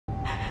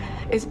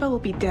Isabel will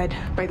be dead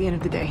by the end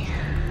of the day.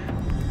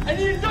 I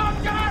need a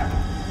doctor!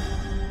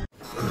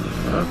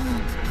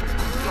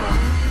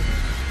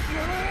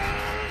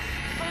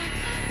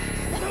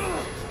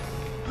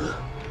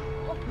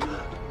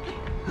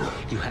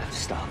 You have to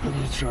stop. Let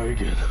me try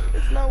again.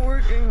 It's not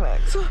working,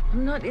 Max.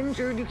 I'm not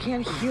injured. You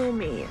can't heal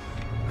me.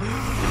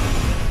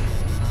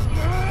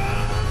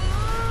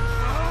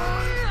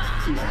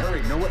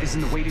 Hurry, Noah is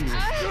in the waiting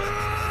room.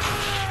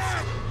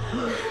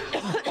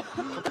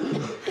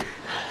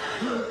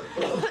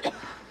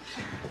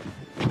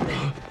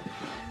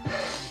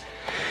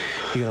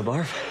 You gonna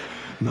barf?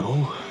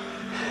 No.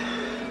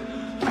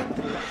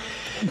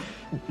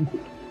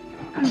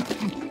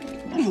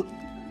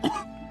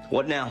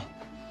 What now?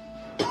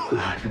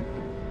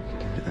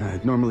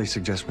 I'd normally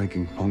suggest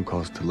making phone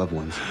calls to loved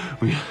ones.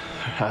 There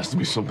has to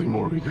be something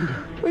more we can do.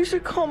 We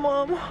should call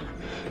Mom.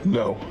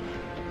 No.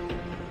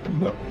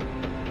 No.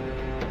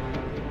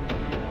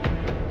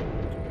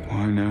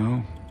 Why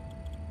now?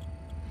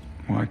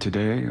 Why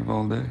today, of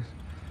all days?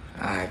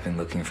 I've been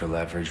looking for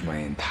leverage my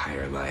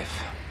entire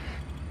life.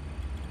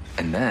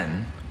 And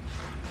then,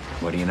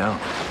 what do you know?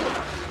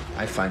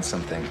 I find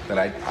something that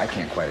I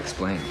can't quite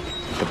explain.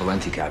 The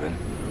Valenti cabin.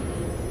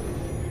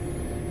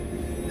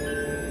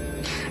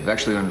 I've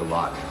actually learned a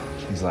lot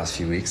these last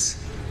few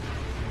weeks.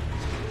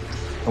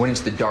 I went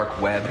into the dark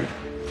web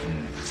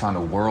and found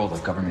a world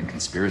of government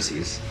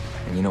conspiracies.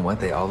 And you know what?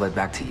 They all led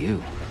back to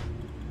you.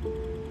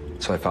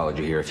 So I followed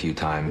you here a few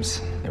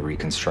times. I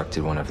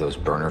reconstructed one of those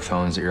burner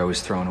phones that you're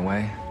always throwing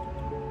away.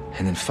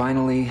 And then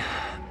finally,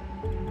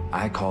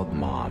 I called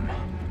Mom.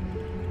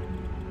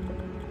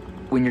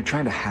 When you're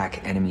trying to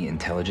hack enemy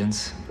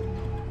intelligence,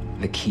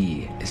 the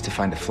key is to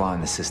find a flaw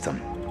in the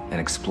system and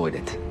exploit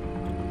it.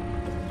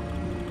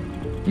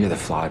 You're the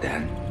flaw,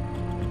 Dad.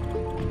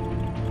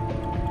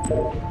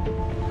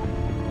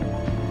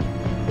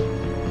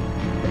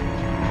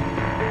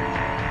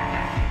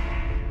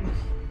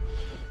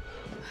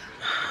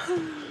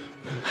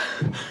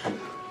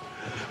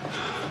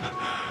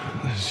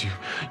 Liz,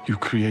 you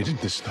created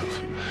this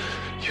stuff.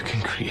 You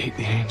can create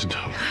the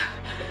antidote.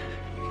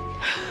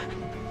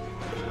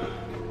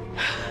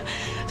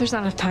 There's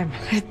not enough time.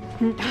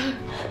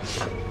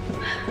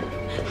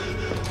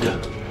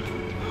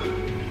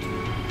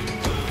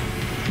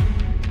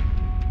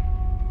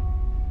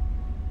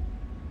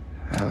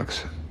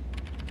 Alex,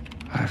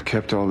 I've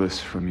kept all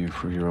this from you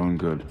for your own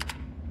good.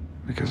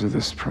 Because of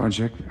this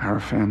project, our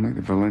family,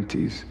 the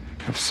Valentis,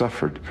 have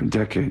suffered for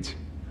decades.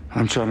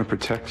 I'm trying to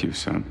protect you,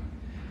 son.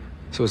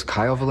 So is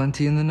Kyle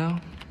Valenti in the know?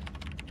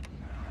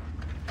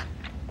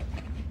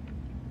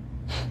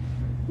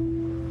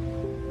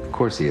 Of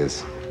course he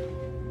is.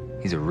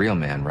 He's a real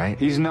man, right?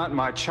 He's not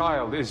my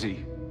child, is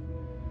he?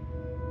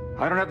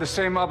 I don't have the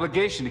same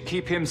obligation to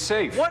keep him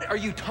safe. What are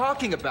you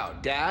talking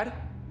about, Dad?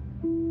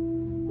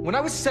 When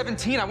I was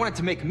 17, I wanted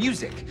to make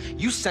music.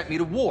 You sent me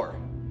to war.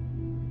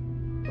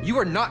 You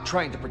are not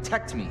trying to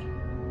protect me.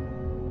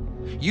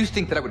 You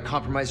think that I would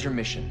compromise your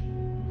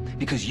mission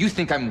because you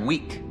think I'm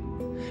weak,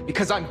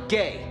 because I'm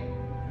gay.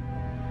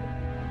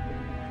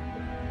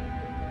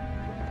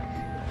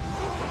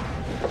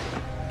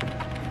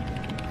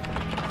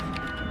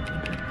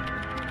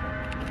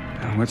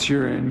 And what's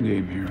your end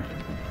game here?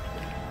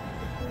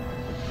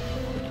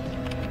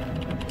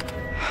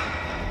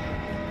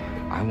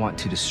 I want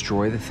to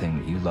destroy the thing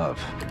that you love,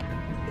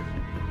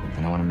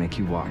 and I want to make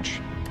you watch.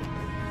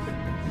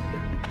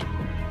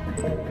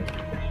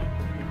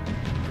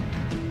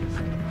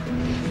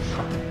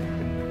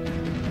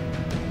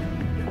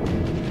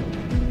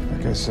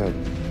 Like I said,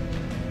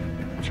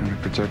 I'm trying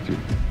to protect you.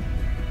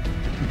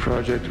 The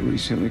project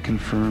recently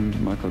confirmed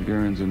Michael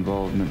Guerin's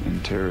involvement in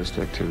terrorist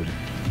activity.